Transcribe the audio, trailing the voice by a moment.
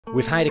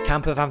We've hired a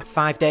camper van for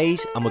 5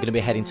 days and we're going to be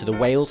heading to the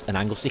Wales and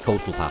Anglesey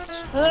coastal paths.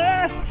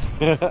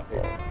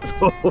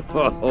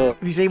 Have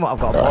you seen what I've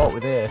got bought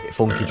with here?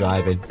 Funky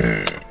driving.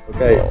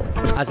 Okay.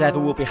 As ever,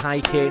 we'll be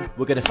hiking.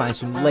 We're going to find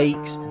some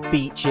lakes,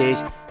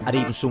 beaches and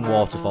even some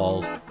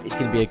waterfalls. It's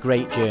going to be a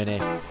great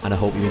journey and I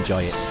hope you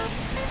enjoy it.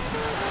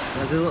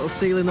 There's a little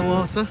seal in the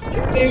water.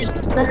 Use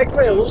Bear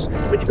Grylls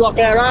when you've got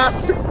bare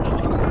ass.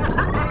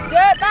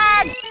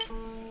 Dirtbag!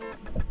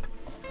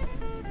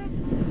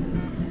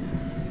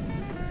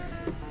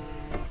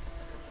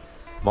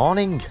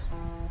 Morning.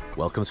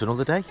 Welcome to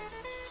another day.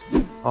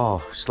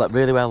 Oh, slept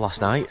really well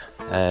last night.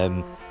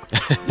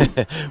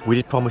 We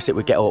did promise that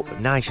we'd get up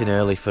nice and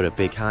early for a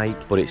big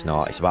hike, but it's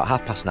not. It's about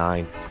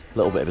 9:30. A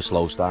little bit of a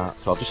slow start.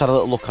 So I've just had a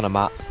little look on a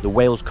map. The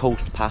Wales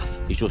coast path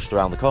is just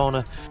around the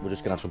corner. We're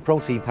just gonna have some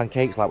protein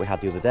pancakes like we had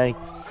the other day.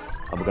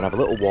 And we're gonna have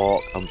a little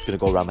walk. I'm just gonna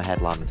go around the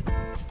headland.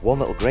 One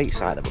little great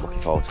sight that we're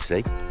looking forward to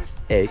see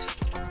is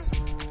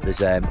there's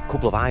a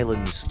couple of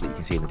islands that you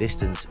can see in the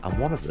distance, and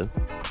one of them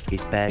is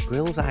Bear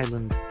Grylls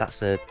Island. That's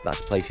the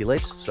place he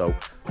lives, so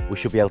we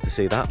should be able to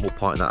see that. We'll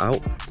point that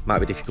out. Might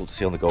be difficult to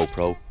see on the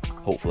GoPro.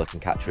 Hopefully I can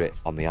capture it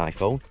on the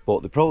iPhone.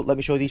 But let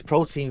me show you these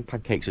protein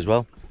pancakes as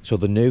well. So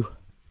they're new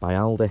by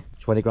Aldi.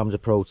 20 grams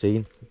of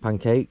protein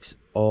pancakes.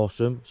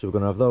 Awesome. So we're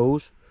going to have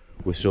those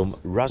with some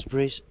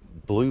raspberries,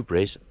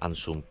 blueberries and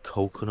some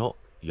coconut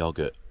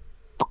yogurt.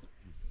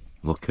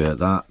 Look at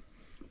that.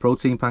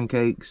 Protein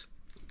pancakes,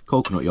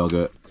 coconut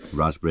yogurt,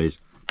 raspberries,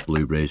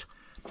 blueberries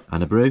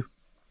and a brew.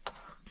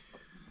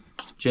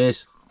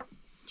 Cheers.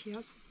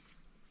 Cheers.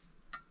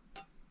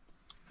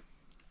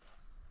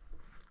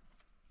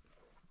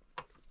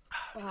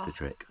 That's the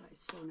trick. That is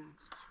so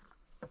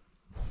nice.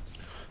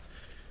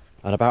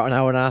 And about an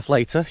hour and a half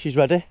later, she's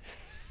ready.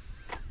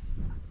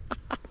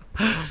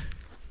 You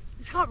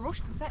can't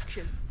rush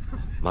perfection.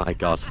 My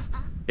God.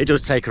 It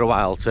does take her a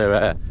while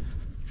to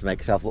make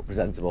herself look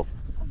presentable.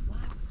 Oh,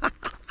 wow.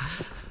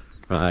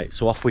 Right,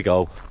 so off we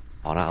go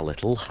on our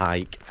little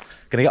hike.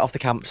 Gonna get off the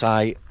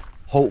campsite.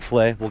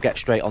 Hopefully we'll get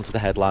straight onto the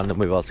headland and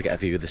we'll be able to get a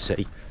view of the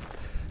sea.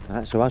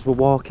 Right, so as we're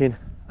walking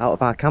out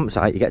of our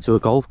campsite, you get to a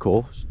golf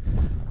course.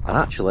 And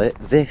actually,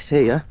 this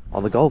here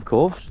on the golf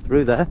course,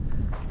 through there,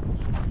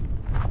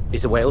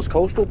 is the Wales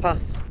coastal path.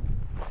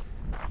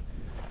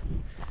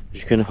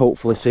 As you can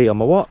hopefully see on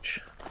my watch.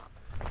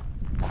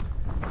 A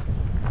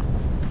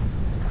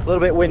little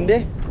bit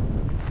windy.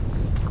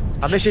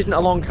 And this isn't a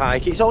long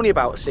hike, it's only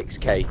about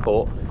 6k,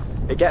 but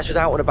it gets us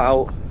out and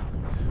about.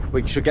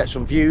 We should get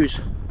some views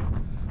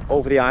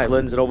over the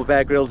islands and over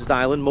Bear Grylls'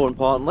 island, more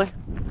importantly.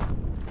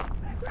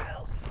 Bear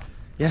Grylls.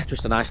 Yeah,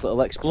 just a nice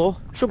little explore.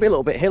 Should be a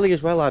little bit hilly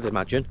as well, I'd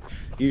imagine.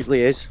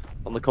 Usually is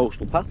on the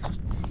coastal paths.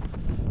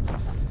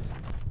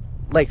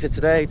 Later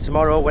today,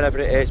 tomorrow, whenever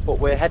it is, but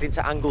we're heading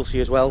to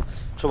Anglesey as well,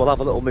 so we'll have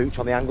a little mooch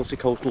on the Anglesey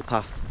coastal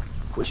path,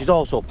 which is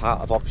also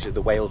part of obviously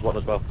the Wales one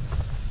as well.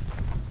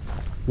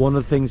 One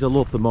of the things I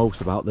love the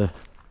most about the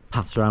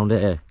paths around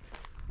here,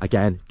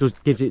 again,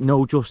 gives it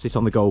no justice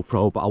on the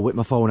GoPro, but I'll whip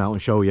my phone out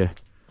and show you.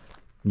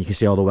 And you can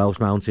see all the Welsh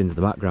mountains in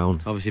the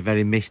background. Obviously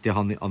very misty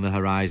on the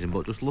horizon,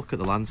 but just look at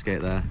the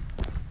landscape there.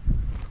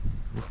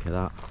 Look at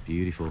that,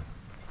 beautiful.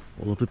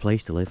 What a lovely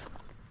place to live.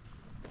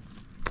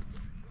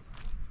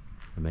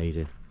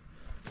 Amazing.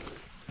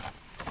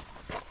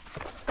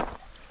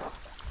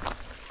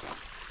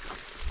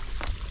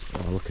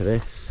 Oh, look at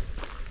this.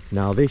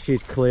 Now this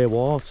is clear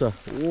water.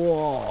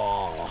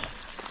 Whoa!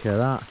 Look at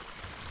that.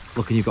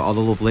 Look, and you've got all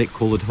the lovely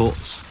coloured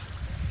huts.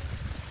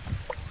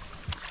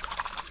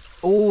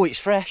 Oh, it's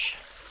fresh.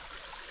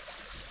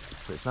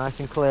 It's nice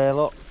and clear,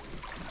 look.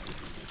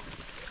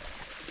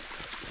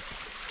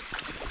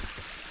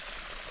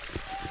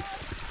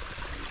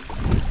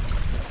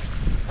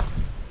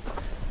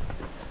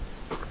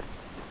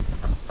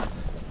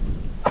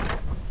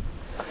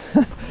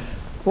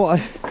 What?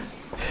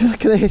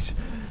 Look at this.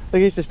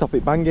 Look, it's to stop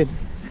it banging.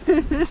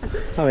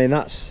 I mean,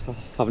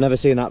 I've never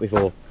seen that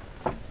before.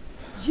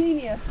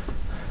 Genius.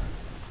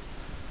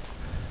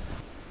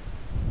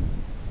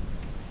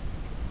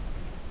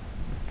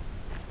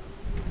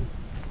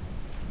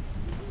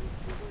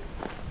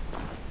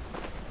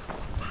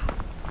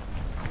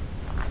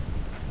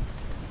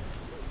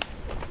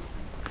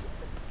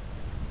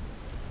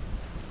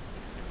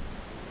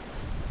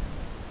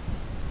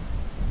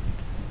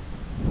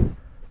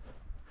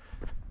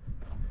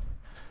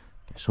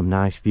 Some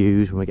nice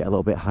views when we get a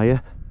little bit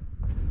higher.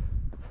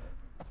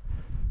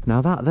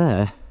 Now that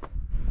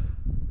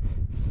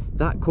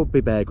could be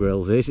Bear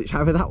Grylls. It's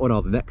either that one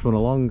or the next one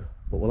along,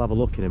 but we'll have a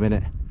look in a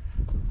minute.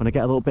 When I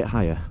get a little bit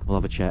higher, we'll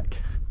have a check.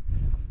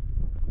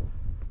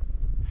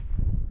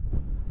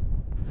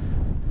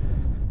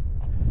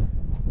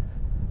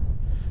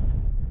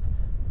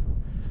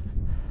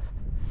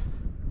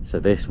 So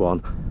this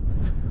one,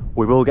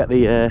 we will get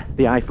the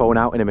iPhone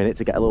out in a minute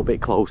to get a little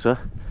bit closer,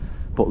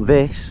 but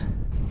this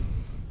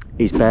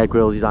is Bear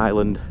Grylls'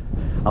 island.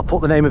 I'll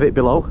put the name of it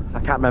below. I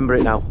can't remember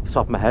it now off the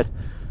top of my head.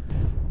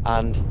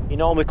 And he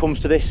normally comes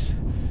to this.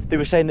 They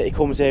were saying that he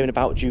comes here in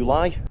about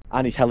July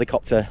and his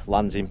helicopter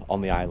lands him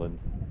on the island.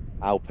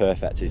 How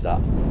perfect is that?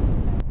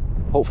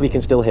 Hopefully you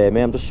can still hear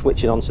me. I'm just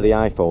switching onto the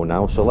iPhone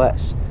now, so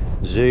let's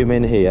zoom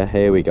in here.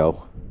 Here we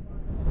go.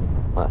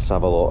 Let's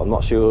have a look. I'm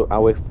not sure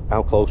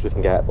how close we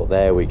can get, but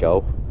there we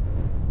go.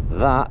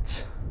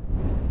 That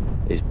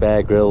is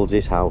Bear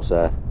Grylls' house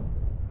there,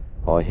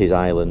 or his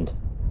island.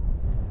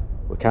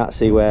 We can't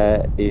see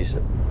where he's.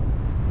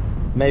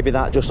 Maybe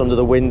that just under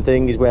the wind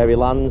thing is where he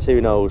lands,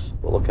 who knows?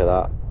 But look at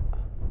that.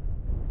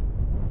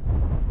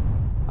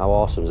 How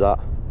awesome is that?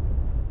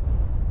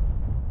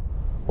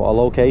 What a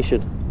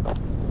location.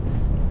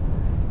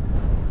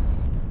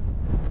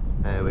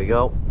 There we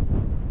go.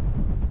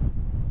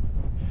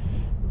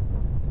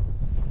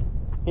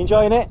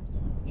 Enjoying it?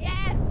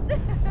 Yes!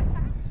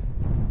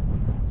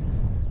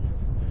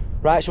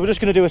 Right, so we're just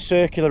going to do a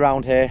circle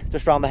around here,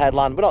 just around the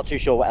headland. We're not too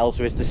sure what else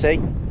there is to see.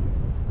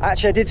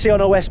 Actually, I did see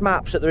on OS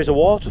maps that there is a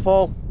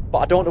waterfall, but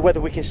I don't know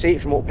whether we can see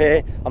it from up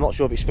here. I'm not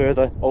sure if it's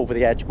further over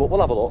the edge, but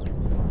we'll have a look.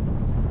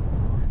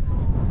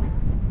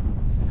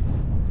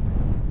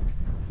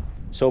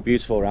 So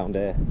beautiful around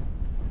here.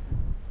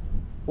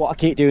 What I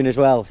keep doing as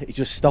well is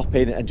just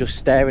stopping and just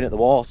staring at the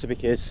water,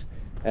 because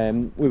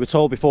we were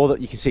told before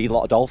that you can see a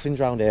lot of dolphins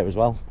around here as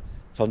well.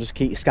 So I'm just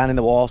keep scanning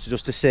the water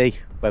just to see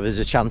whether there's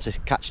a chance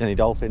of catching any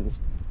dolphins,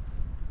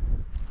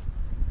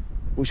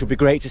 which would be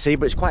great to see,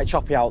 but it's quite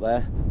choppy out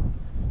there,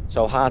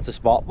 so hard to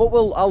spot. But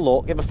I'll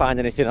look. If I find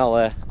anything,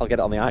 I'll get it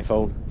on the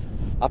iPhone.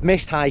 I've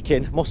missed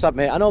hiking, must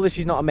admit. I know this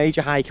is not a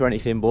major hike or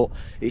anything, but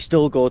it's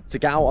still good to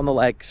get out on the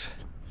legs.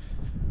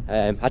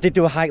 I did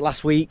do a hike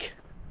last week.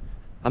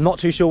 I'm not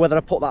too sure whether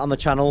I put that on the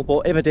channel,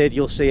 but if I did,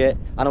 you'll see it.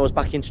 And I was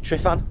back into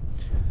Caernarfon.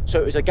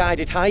 So it was a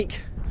guided hike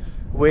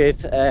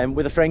with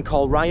a friend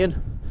called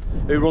Ryan,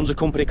 who runs a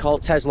company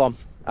called Thistle,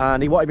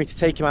 and he wanted me to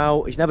take him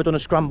out. He's never done a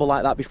scramble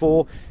like that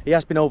before. He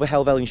has been over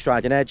Helvellyn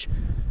Striding Edge,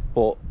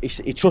 but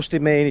he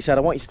trusted me and he said,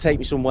 I want you to take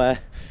me somewhere.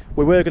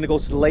 We were going to go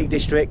to the Lake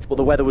District, but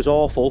the weather was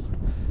awful,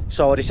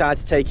 so I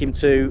decided to take him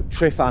to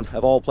Caernarfon,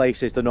 of all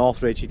places, the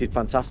North Ridge. He did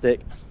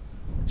fantastic.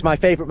 It's my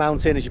favourite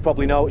mountain, as you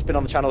probably know. It's been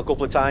on the channel a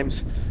couple of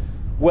times.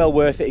 Well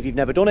worth it if you've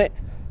never done it.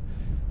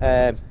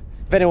 If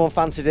anyone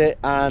fancies it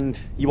and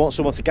you want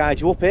someone to guide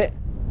you up it,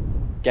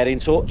 get in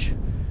touch,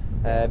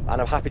 and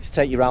I'm happy to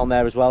take you around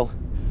there as well.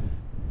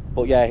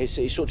 But yeah, it's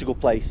such a good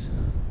place.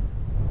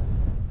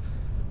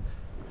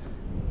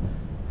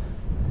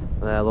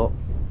 There, look,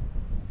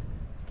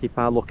 keep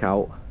our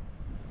lookout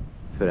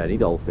for any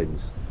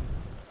dolphins.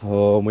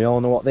 Oh, and we all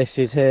know what this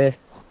is here.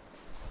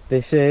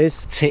 This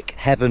is tick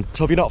heaven.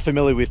 So if you're not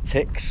familiar with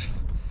ticks,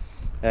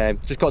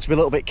 just got to be a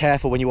little bit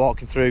careful when you're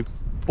walking through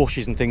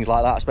bushes and things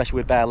like that, especially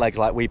with bare legs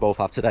like we both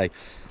have today.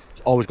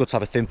 It's always good to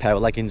have a thin pair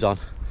of leggings on,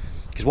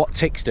 because what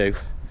ticks do,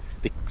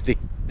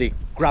 they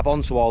grab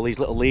onto all these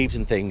little leaves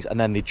and things, and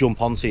then they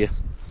jump onto you.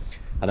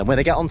 And then when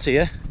they get onto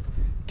you,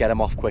 get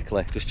them off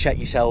quickly. Just check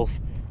yourself,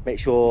 make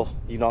sure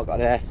you've not got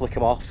an air, flick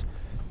them off,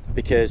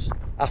 because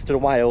after a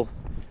while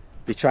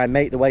they try and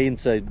make their way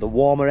into the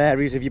warmer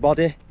areas of your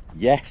body.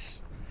 Yes,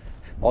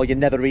 or your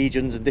nether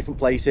regions and different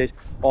places,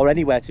 or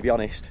anywhere, to be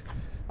honest,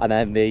 and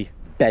then they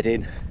bed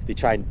in, they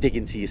try and dig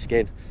into your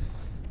skin.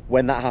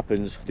 When that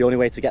happens, the only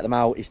way to get them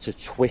out is to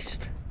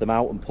twist them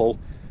out and pull.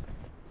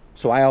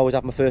 So I always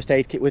have my first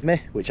aid kit with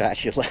me, which I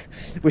actually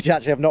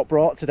have not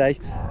brought today.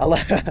 I've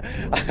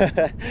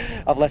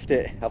left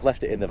it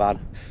in the van.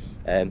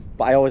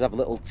 But I always have a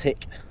little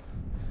tick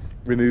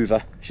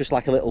remover. It's just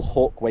like a little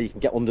hook where you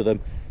can get under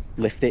them,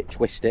 lift it,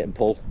 twist it and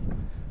pull.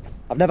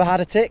 I've never had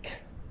a tick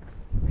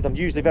because I'm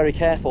usually very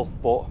careful,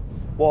 but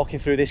walking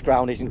through this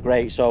ground isn't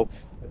great. So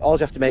all you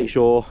have to make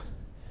sure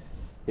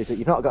is that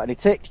you've not got any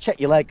ticks. Check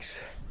your legs.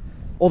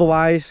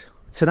 Otherwise,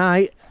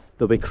 tonight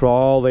they'll be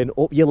crawling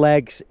up your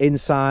legs,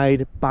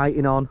 inside,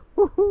 biting on.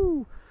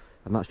 Woohoo!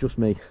 And that's just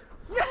me.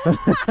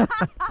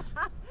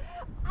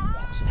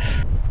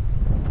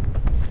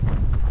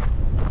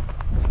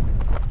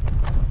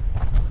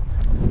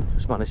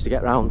 Just managed to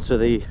get round to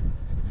the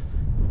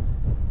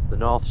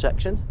north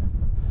section.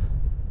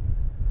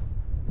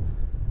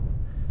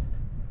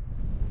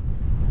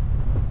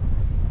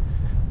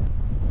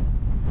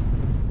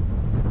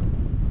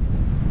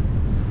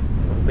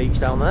 Beach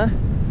down there.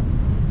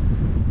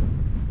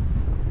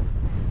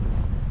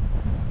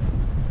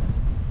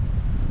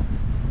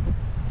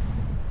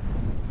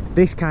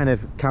 This kind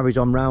of carries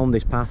on round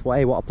this path. Well,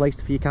 hey, what a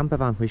place for your camper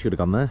van. We should have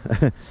gone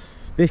there.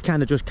 This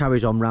kind of just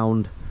carries on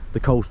round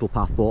the coastal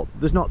path, but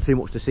there's not too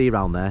much to see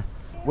around there.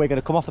 We're going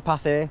to come off the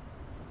path here,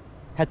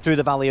 head through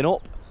the valley and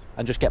up,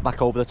 and just get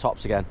back over the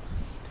tops again.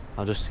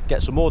 I'll just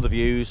get some more of the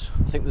views.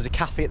 I think there's a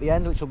cafe at the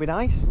end, which will be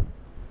nice.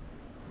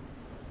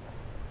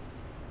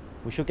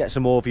 We should get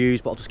some more views,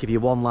 but I'll just give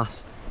you one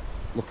last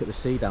look at the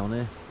sea down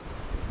here.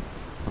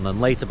 And then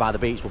later by the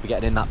beach, we'll be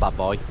getting in that bad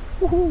boy.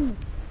 Woohoo!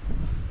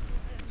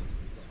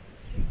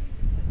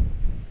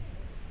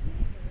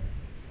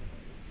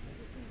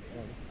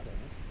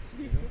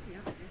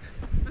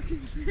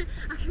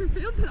 I can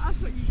feel that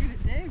that's what you're going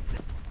to do.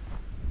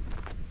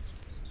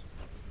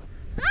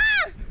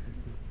 Ah!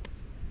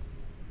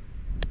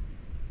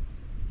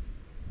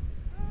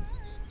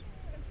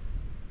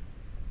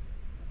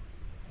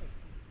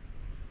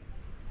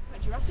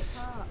 Jurassic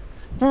Park.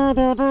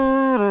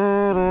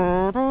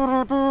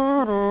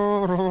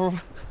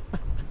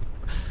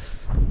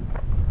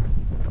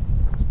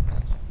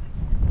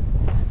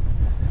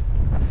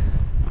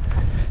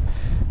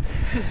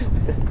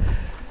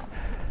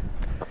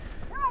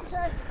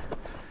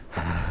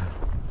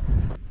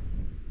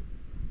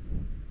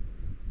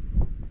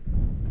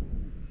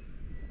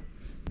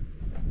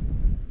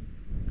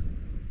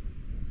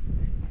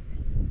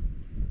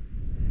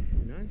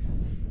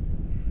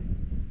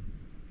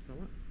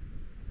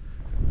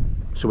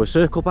 So we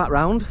circle back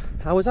round.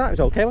 How was that? It was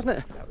okay, wasn't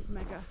it? That was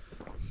mega.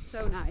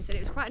 So nice. And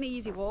it was quite an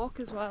easy walk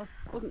as well.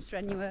 Wasn't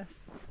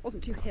strenuous.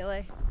 Wasn't too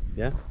hilly.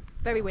 Yeah.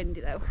 Very windy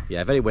though.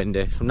 Yeah, very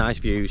windy. Some nice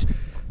views.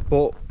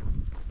 But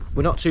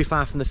we're not too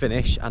far from the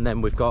finish. And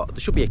then we've got, there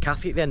should be a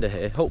cafe at the end of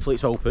here. Hopefully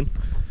it's open.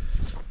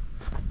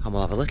 And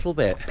we'll have a little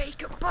bit.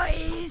 Bacon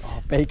butties!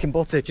 Oh, bacon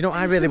butter. Do you know what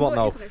I really want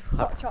though?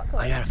 Hot chocolate.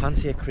 Oh yeah, I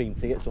fancy a cream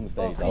tea at some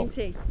stage cream though.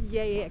 tea.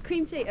 Yeah, yeah.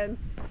 Cream tea and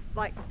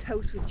like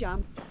toast with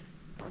jam.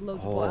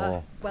 Loads of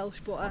butter. Welsh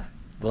butter.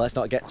 Well, let's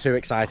not get too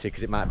excited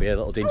because it might be a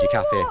little dingy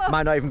cafe.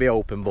 Might not even be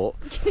open, but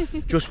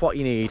just what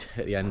you need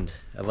at the end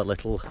of a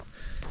little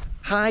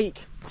hike,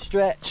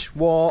 stretch,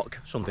 walk,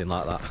 something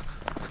like that.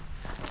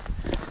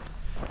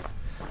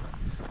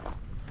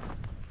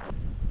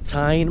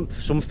 Time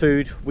for some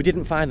food. We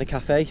didn't find the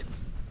cafe.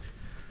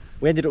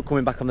 We ended up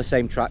coming back on the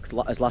same track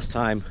as last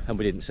time and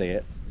we didn't see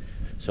it.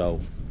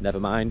 So, never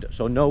mind.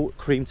 So, no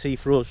cream tea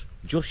for us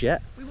just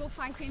yet. We will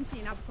find cream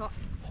tea in Abersoch.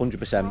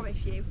 100%.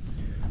 Promise you.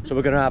 So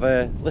we're going to have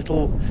a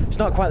little, it's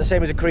not quite the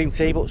same as a cream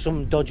tea, but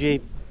some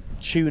dodgy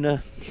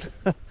tuna,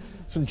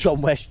 some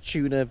John West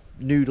tuna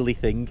noodly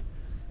thing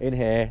in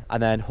here,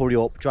 and then hurry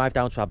up, drive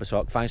down to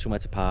Abersoch, find somewhere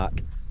to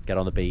park, get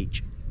on the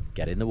beach,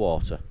 get in the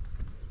water.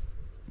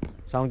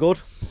 Sound good?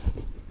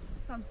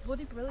 Sounds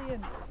bloody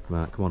brilliant.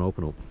 Right, come on,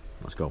 open up.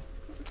 Let's go.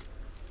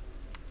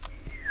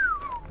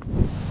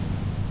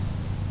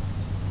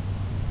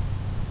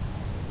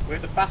 We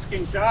had the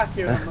basking shark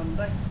here on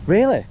Monday.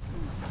 Really?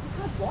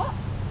 What?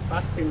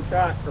 Basking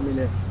shark coming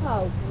in.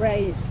 Oh,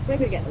 great. We're going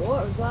to get in the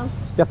water as well.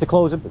 You have to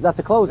close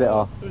it,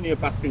 or? It's only a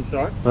basking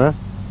shark. Huh?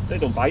 They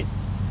don't bite.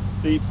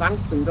 They eat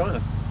plankton, don't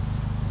they?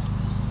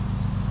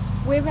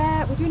 We're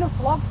doing a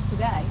vlog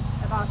today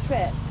of our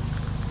trip.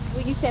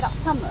 Will you say that's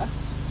camera?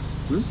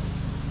 Hmm?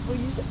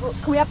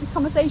 Can we have this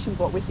conversation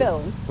but we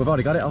filmed? We've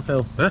already got it on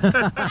film.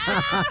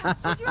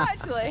 Did you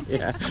actually?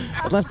 Yeah,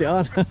 I've left it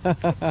on.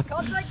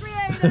 Content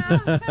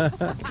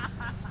creator!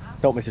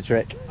 Don't miss a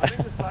trick. I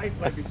think the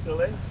tide might be still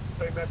in.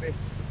 So maybe.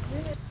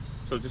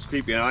 So just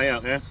keep your eye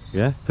out there.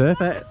 Yeah,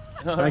 perfect.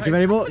 Thank you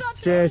very much.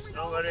 Cheers.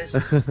 No worries.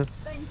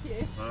 Thank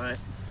you. Alright.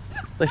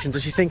 Listen,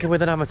 does she think I'm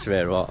with an amateur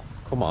here or what?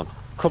 Come on.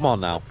 Come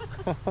on now.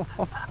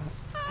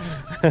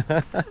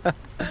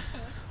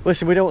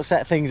 Listen, we don't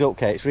set things up,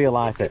 Kate. It's real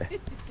life,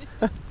 it.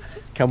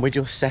 Can we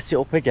just set it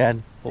up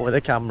again with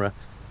a camera?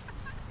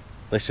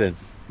 Listen,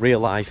 real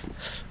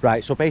life.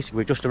 Right, so basically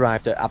we've just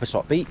arrived at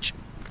Abersoch Beach.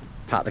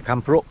 Parked the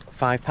camper up,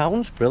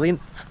 £5,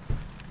 brilliant.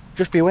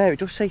 Just be aware, it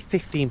does say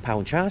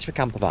 £15 charge for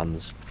camper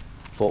vans.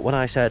 But when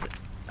I said,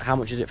 how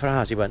much is it for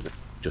ours? He went,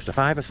 just a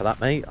 £5 for that,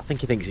 mate. I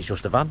think he thinks it's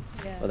just a van.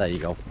 Yeah. But there you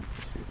go.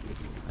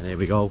 And here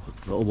we go,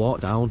 little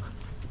walk down.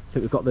 I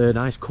think we've got the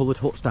nice coloured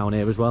huts down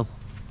here as well.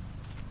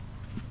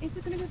 Is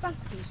there going to be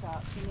basking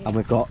sharks in here? And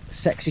we've got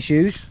sexy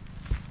shoes.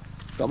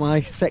 Got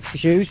my sexy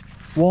shoes,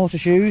 water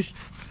shoes,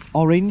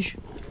 orange.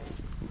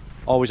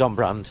 Always on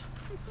brand.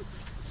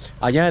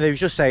 And yeah, they was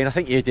just saying, I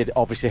think you did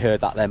obviously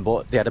heard that then,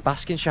 but they had a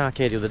basking shark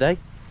here the other day.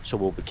 So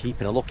we'll be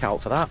keeping a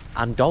lookout for that.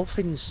 And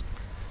dolphins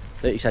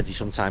that he said you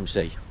sometimes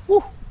see.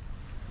 Woo!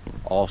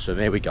 Awesome,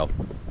 here we go.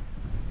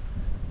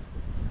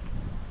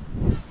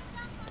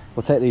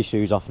 We'll take these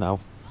shoes off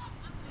now.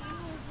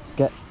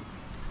 Get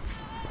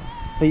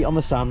feet on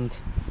the sand.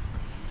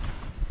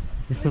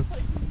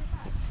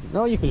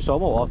 No, you can just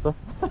hold my water.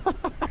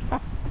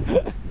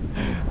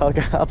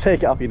 I'll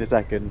take it off you in a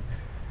second.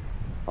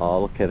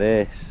 Oh, look at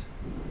this.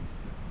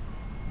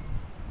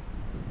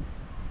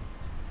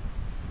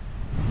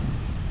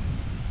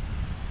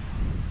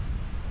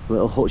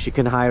 Little huts you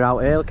can hire out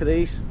here, look at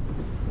these.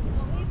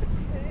 Oh, these are cute.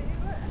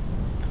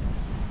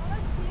 Oh, they're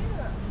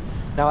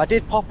cute. Now I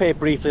did pop here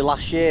briefly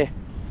last year,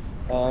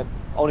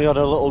 only on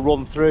a little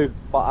run through,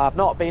 but I've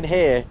not been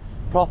here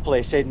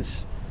properly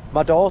since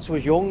my daughter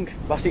was young.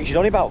 I think she's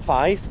only about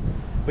 5.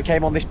 We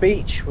came on this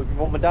beach with my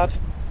mum and dad,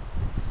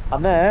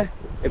 and there,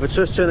 if I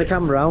just turn the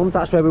camera around,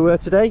 that's where we were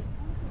today.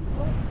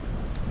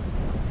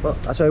 Well,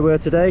 that's where we were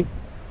today.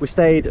 We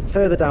stayed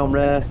further down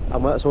there,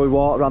 and so we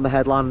walked around the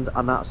headland,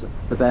 and that's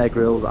the Bear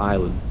Grylls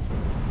Island.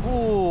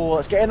 Ooh,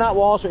 let's get in that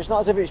water. It's not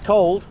as if it's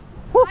cold.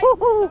 I'm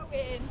so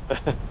in.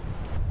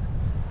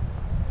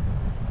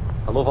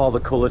 I love all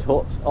the coloured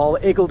huts, all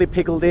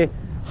higgledy-piggledy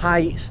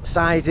heights,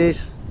 sizes.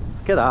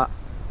 Look at that.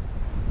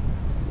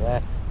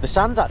 Yeah, the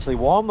sand's actually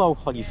warm though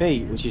on your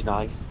feet, which is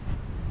nice.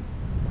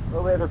 A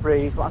little bit of a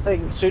breeze, but I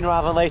think sooner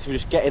rather than later we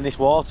just get in this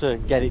water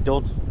and get it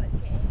done. Let's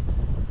get in.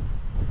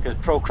 Because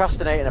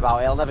procrastinating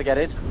about it, I'll never get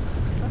in.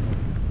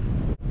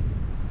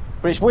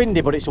 But it's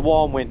windy, but it's a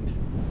warm wind.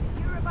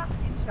 You're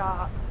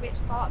shark, which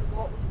part of the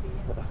water would you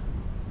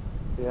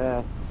be in?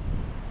 Yeah.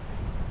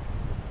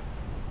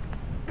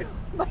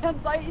 My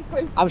anxiety's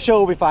going. I'm sure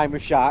we'll be fine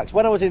with sharks.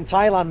 When I was in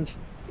Thailand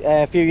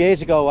a few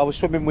years ago, I was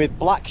swimming with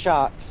black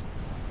sharks.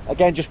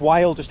 Again, just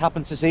wild, just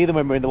happened to see them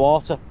when we were in the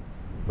water,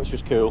 which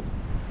was cool.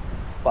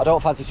 But I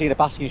don't fancy seeing a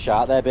basking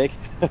shark, they're big.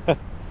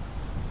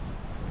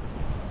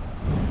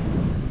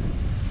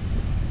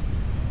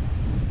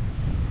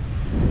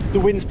 The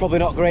wind's probably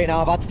not great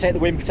now. I've had to take the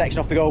wind protection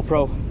off the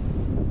GoPro.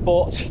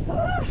 But,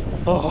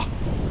 oh,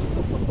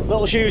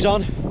 little shoes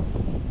on.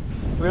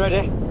 Are we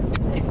ready?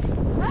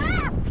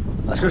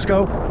 Let's just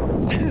go.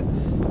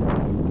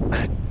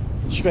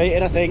 Straight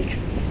in, I think.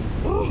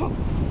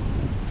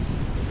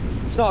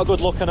 It's not a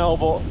good look, I know,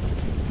 but...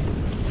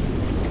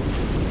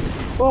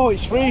 Oh,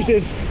 it's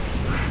freezing.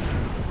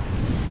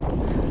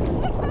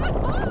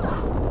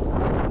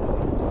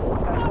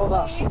 Thanks for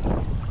that.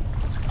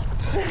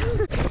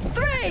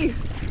 3,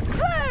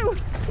 2,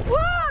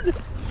 1,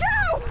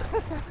 go!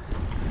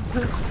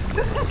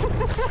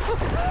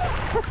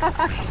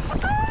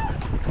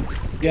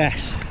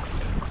 Yes.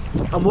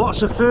 And what's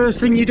the first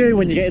thing you do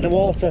when you get in the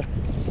water?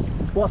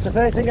 What's the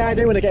first thing I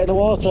do when I get in the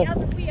water? He has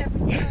a wee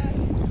every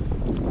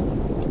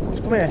time.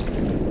 Just come here.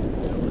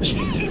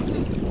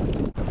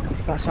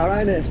 That's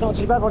alright, it's not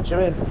too bad once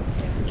you're in.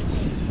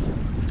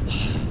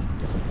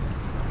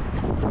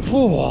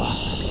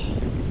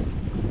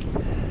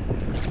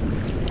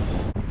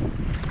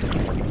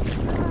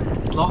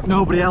 Lock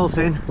nobody else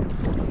in.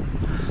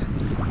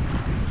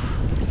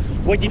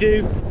 When you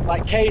do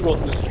like K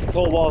runs,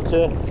 cold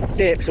water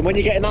dips, and when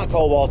you get in that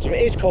cold water,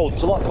 it is cold,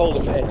 it's a lot colder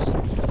than this.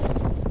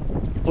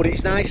 But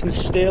it's nice and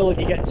still, and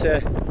you get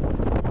to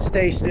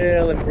stay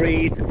still and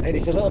breathe, and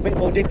it's a little bit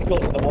more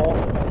difficult in the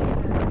water.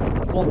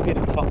 Clunking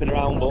and flopping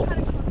around, but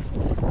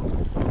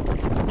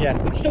yeah,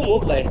 it's still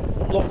lovely,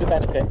 loads of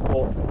benefits,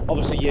 but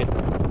obviously you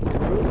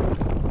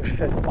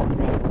flopping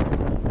around.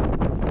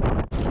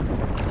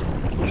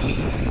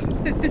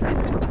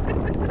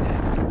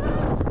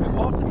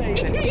 Water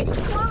baby. He's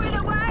floating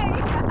away!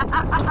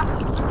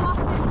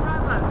 Lost him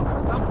forever.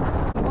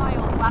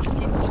 Wild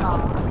basking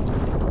shark.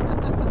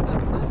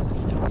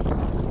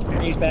 Who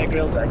needs Bear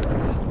Grylls, eh?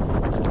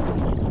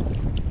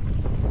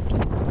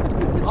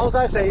 All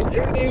I say is,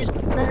 who needs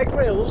Bear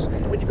Grylls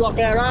when you've got a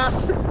bare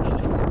ass?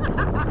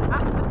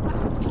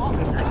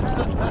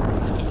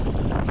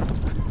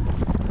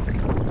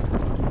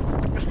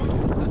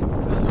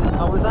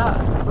 How was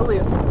that?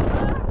 Brilliant.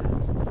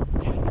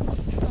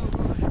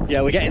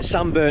 Yeah, we're getting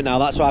sunburnt now,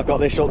 that's why I've got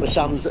this up. The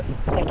sun's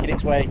making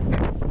its way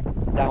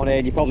down here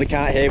and you probably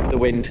can't hear with the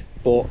wind,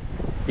 but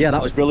yeah,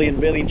 that was brilliant,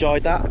 really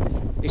enjoyed that.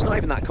 It's not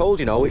even that cold,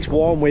 you know, it's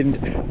warm wind.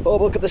 Oh,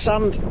 look at the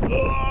sand,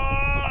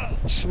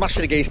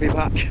 smashing against me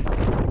back.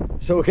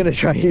 So we're going to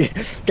try and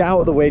get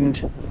out of the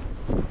wind,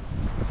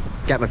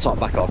 get my top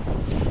back on.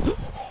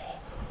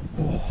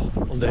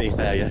 Underneath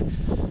there, yeah.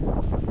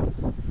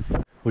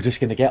 We're just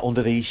going to get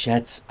under these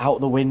sheds, out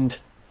of the wind.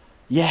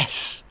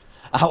 Yes!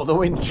 Out of the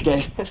wind to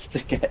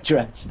get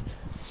dressed.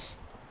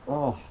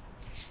 Oh,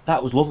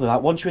 that was lovely.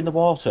 That once you're in the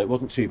water, it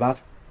wasn't too bad.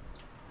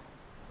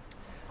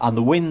 And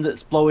the wind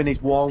that's blowing is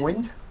warm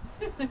wind.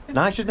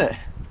 Nice, isn't it?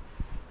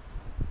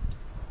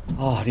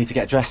 Oh, I need to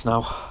get dressed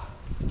now.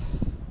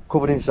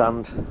 Covered in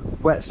sand,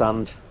 wet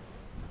sand.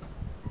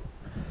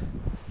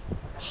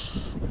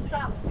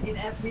 Sand in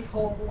every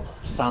hole.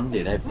 Sand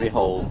in every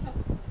hole.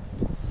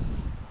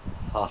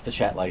 I'll have to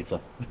check later.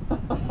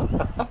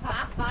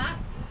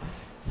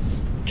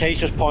 Kay's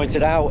just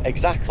pointed out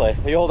exactly,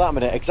 you hold that a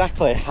minute,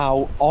 exactly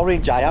how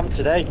orange I am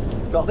today.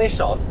 Got this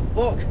on,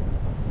 look.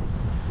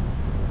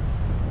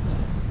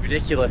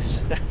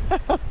 Ridiculous.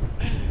 But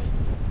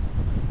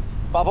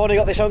I've only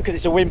got this on because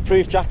it's a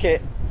windproof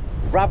jacket.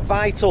 Rab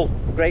Vital,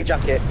 great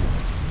jacket.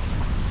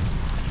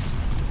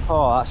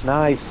 Oh, that's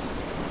nice.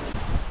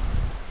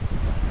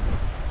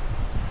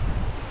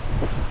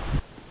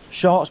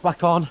 Shorts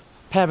back on,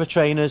 pair of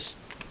trainers,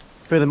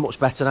 feeling much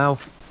better now.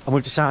 And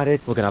we've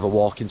decided we're going to have a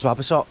walk into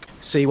Abersoch,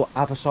 see what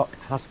Abersoch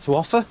has to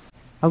offer.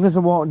 I'm going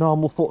to walk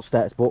normal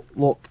footsteps, but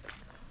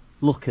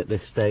look at the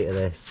state of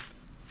this.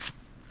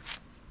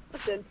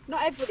 Listen,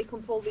 not everybody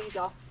can pull these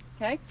off,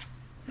 okay?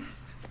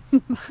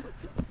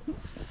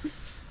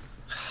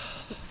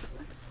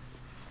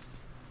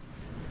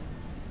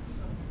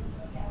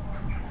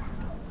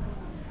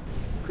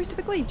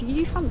 Christopher Glee, do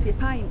you fancy a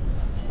pint?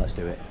 Let's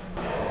do it.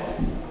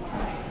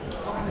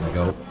 There we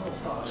go.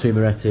 Two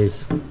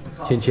Moretti's.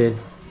 Chin chin.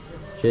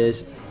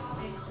 Cheers.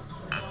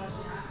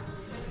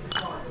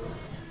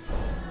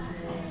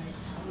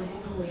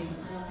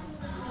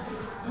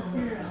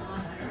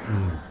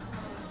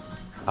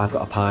 I've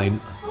got a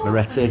pint,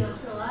 Moretti,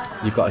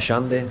 you've got a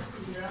shandy,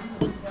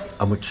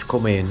 and we've just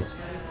come in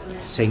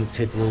St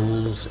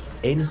Tidwell's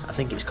Inn, I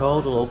think it's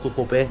called, a local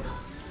pub here.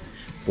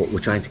 But we're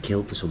trying to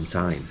kill for some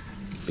time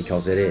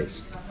because it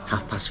is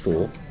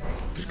 4:30.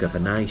 Just go have a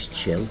nice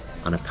chill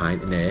and a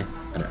pint in here,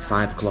 and at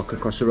 5 o'clock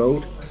across the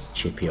road,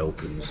 Chippy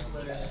opens.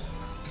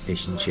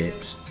 Fish and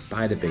chips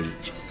by the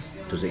beach.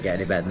 Does it get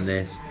any better than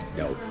this?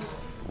 No.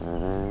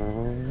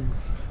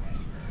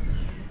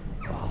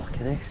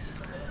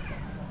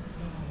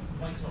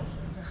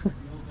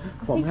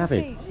 What am I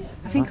having?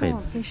 I think I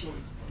want fish.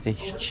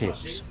 Fish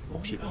chips,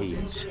 mushy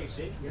peas.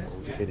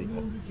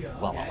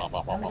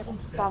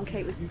 Pound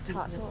cake with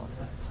tart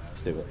sauce.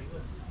 Let's do it.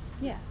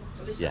 Yeah.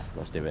 Yeah,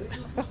 let's do it.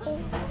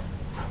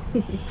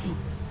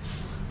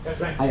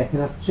 Hiya, can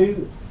I have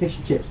 2 fish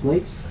and chips,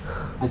 please?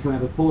 And can I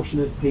have a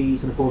portion of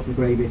peas and a portion of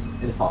gravy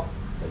in a pot,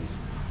 please?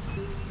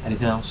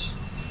 Anything else?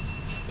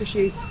 Just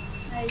you.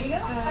 There you go.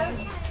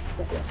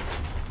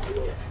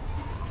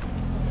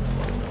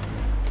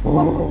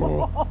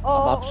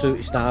 I'm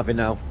absolutely starving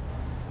now.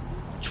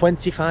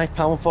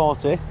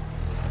 £25.40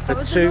 That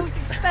was the most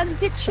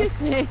expensive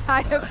chutney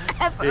I have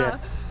ever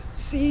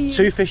seen.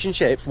 2 fish and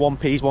chips, 1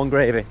 peas, 1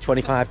 gravy,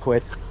 25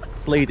 quid.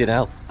 Bleeding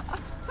hell.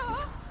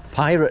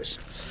 Pirates.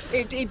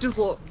 It does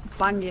look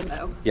banging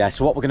though. Yeah,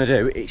 so what we're going to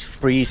do, it's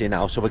freezing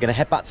now, so we're going to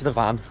head back to the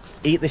van,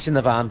 eat this in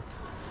the van,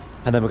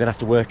 and then we're going to have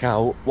to work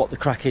out what the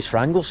crack is for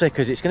Anglesey,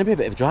 because it's going to be a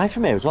bit of a drive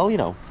from here as well, you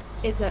know.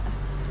 Is it?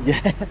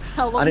 Yeah.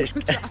 How long And it's, of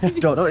a drive?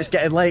 don't know, it's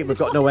getting late, we've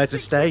got nowhere to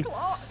stay.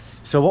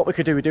 So what we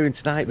could do with doing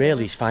tonight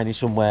really is finding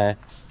somewhere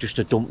just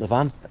to dump the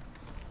van.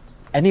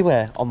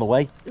 Anywhere on the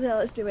way. Yeah,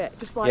 let's do it.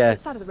 Just like Yeah. the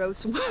side of the road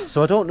somewhere.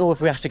 So I don't know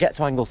if we have to get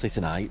to Anglesey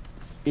tonight,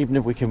 even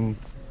if we can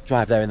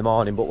drive there in the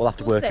morning, but we'll have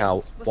to work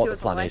out what the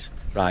plan is.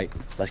 Right,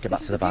 let's get back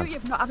to the van. This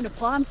is the beauty of not having a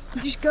plan.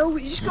 You just go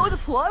with the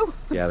flow.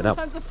 Yeah, we know.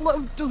 Sometimes the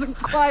flow doesn't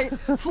quite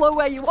flow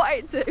where you want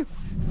it to.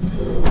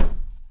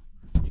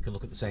 You can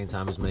look at the same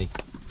time as me.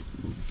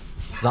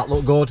 Does that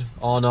look good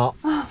or not?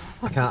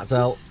 I can't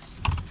tell.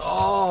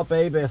 Oh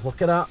baby,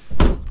 look at that.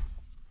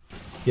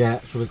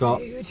 Yeah, so we've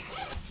got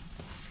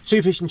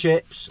 2 fish and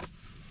chips,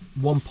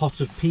 1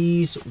 pot of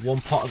peas,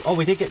 1 pot of, oh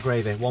we did get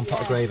gravy, 1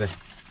 pot of gravy.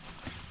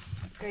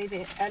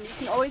 Gravy, and you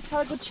can always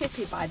tell a good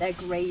chippy by their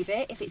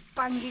gravy. If it's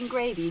banging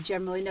gravy, you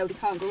generally know they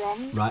can't go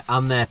wrong. Right,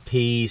 and their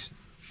peas,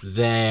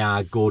 they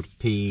are good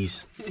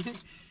peas. Good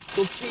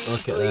peas,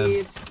 Look at them.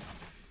 believed.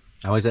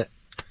 How is it?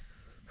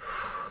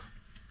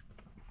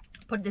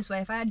 Put it this way,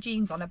 if I had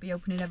jeans on, I'd be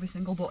opening every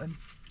single button.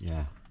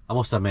 Yeah, I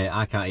must admit,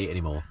 I can't eat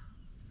anymore.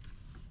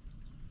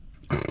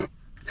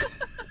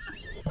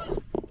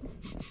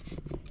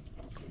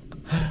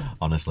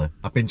 Honestly,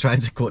 I've been trying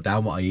to cut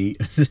down what I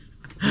eat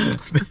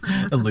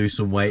and lose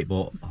some weight,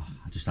 but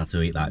I just had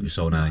to eat that. It was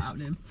so nice.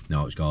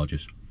 No, it's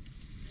gorgeous.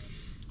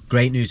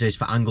 Great news is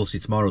for Anglesey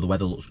tomorrow, the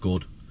weather looks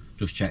good.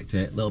 Just checked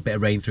it. A little bit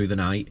of rain through the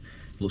night.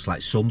 Looks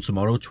like sun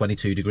tomorrow,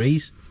 22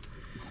 degrees.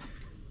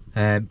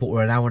 But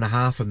we're an hour and a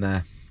half from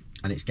there,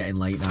 and it's getting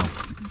late now.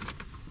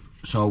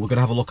 So we're going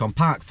to have a look on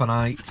Park for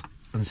night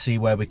and see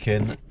where we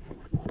can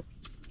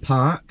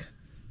park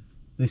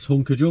this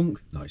hunk of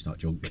junk. No, it's not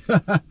junk.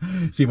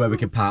 See where we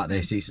can park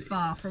this. It's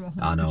far from a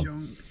hunk I know. of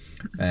junk.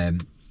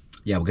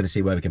 Yeah, we're going to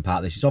see where we can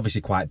park this. It's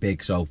obviously quite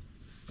big, so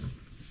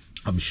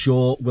I'm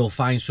sure we'll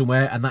find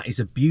somewhere, and that is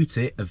a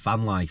beauty of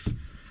van life.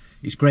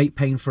 It's great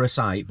paying for a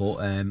site, but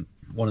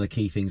one of the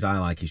key things I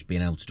like is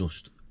being able to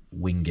just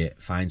wing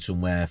it, find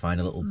somewhere, find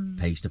a little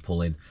pace to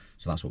pull in.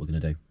 So that's what we're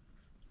going to do.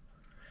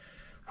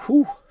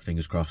 Whew,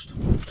 fingers crossed.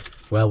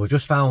 Well, we've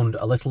just found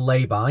a little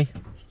lay-by,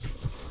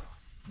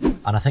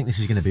 and I think this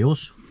is going to be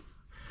us.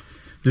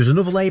 There's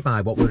another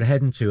lay-by what we're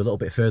heading to a little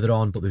bit further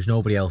on, but there's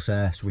nobody else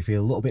there, so we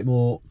feel a little bit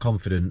more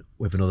confident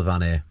with another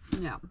van here.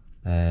 Yeah.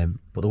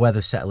 But the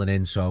weather's settling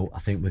in, so I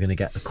think we're going to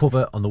get the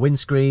cover on the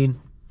windscreen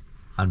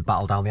and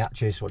battle down the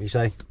hatches. What do you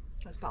say?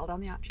 Let's battle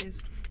down the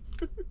hatches.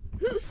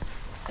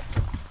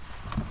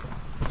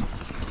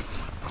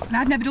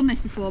 Now, I've never done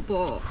this before,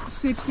 but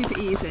super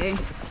easy.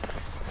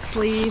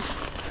 Sleeve,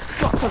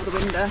 slots over the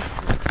window.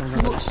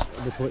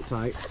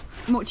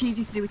 It's much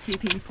easier to do with 2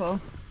 people.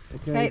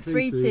 Okay,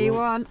 3, 2,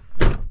 1,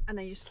 and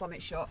then you just slam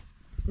it shut.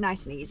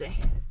 Nice and easy.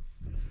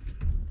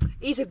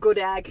 He's a good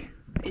egg,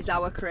 is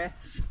our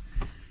Chris.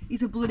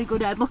 He's a bloody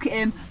good egg. Look at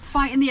him,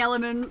 fighting the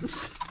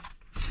elements.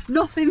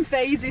 Nothing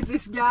phases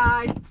this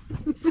guy.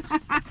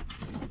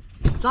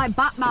 It's like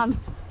Batman.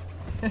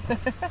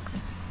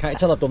 Can't you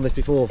tell I've done this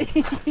before?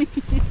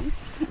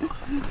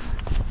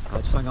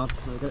 Right, just hang on.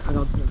 Hang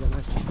on. Get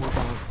nice and smooth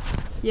down.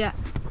 Yeah.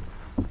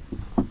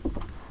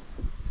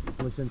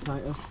 Listen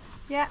tighter.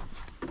 Yeah.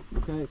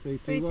 Okay, 3,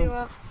 3, 2, 2,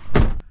 1.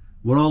 1.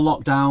 We're all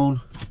locked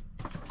down.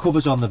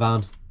 Covers on the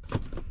van,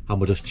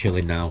 and we're just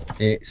chilling now.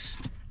 It's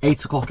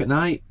 8 o'clock at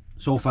night.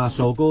 So far,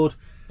 so good.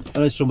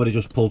 There is somebody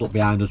just pulled up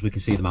behind us. We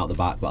can see them out the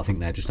back, but I think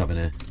they're just having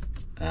a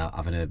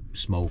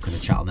smoke and a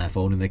chat on their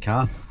phone in their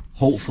car.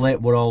 Hopefully,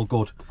 we're all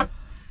good.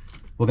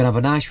 We're gonna have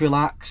a nice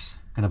relax.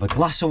 Gonna have a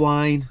glass of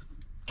wine.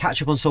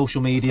 Catch up on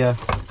social media.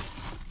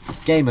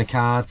 Game of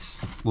cards.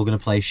 We're gonna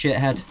play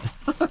shithead.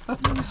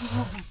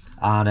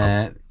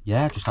 And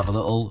yeah, just have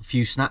a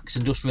few snacks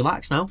and just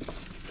relax now.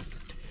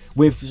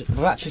 We've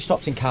actually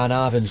stopped in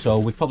Caernarfon, so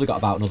we've probably got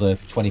about another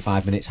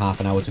 25 minutes, half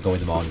an hour to go in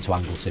the morning to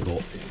Anglesey,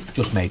 but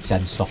just made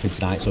sense stopping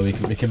tonight so we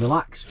can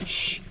relax.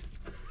 Shh.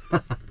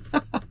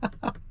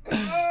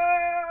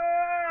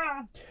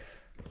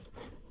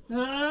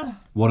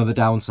 One of the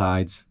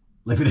downsides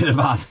living in a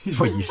van is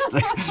when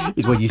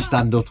you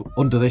stand up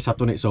under this. I've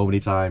done it so many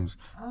times.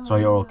 So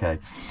you're okay.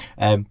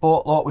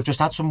 But look, we've just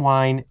had some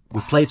wine,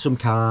 we've played some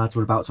cards,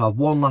 we're about to have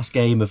one last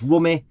game of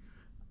rummy,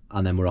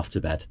 and then we're off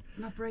to bed.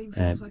 My brain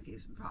feels like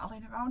it's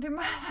rattling around in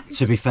my head.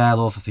 To be fair,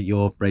 love, I think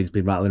your brain's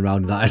been rattling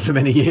around in that head for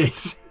many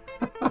years.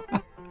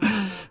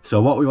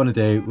 So what we want to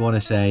do, we want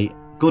to say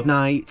good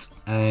night.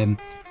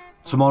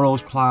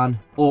 Tomorrow's plan,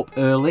 up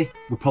early.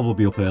 We'll probably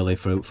be up early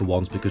for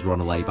once because we're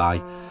on a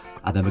lay-by.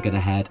 And then we're going to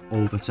head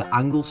over to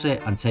Anglesey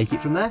and take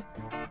it from there.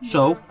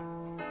 So,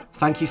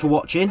 thank you for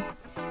watching.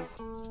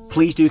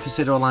 Please do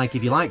consider a like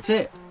if you liked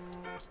it.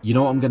 You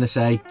know what I'm going to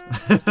say.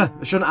 I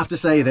shouldn't have to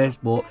say this,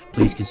 but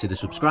please consider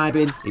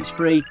subscribing. It's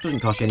free, doesn't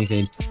cost you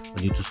anything,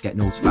 and you just get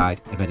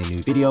notified of any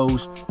new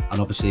videos.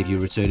 And obviously, if you're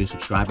a returning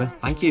subscriber,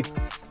 thank you.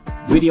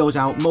 Videos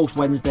out most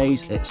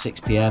Wednesdays at 6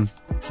 PM,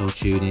 so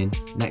tune in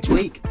next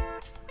week.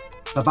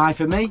 Bye-bye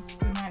from me.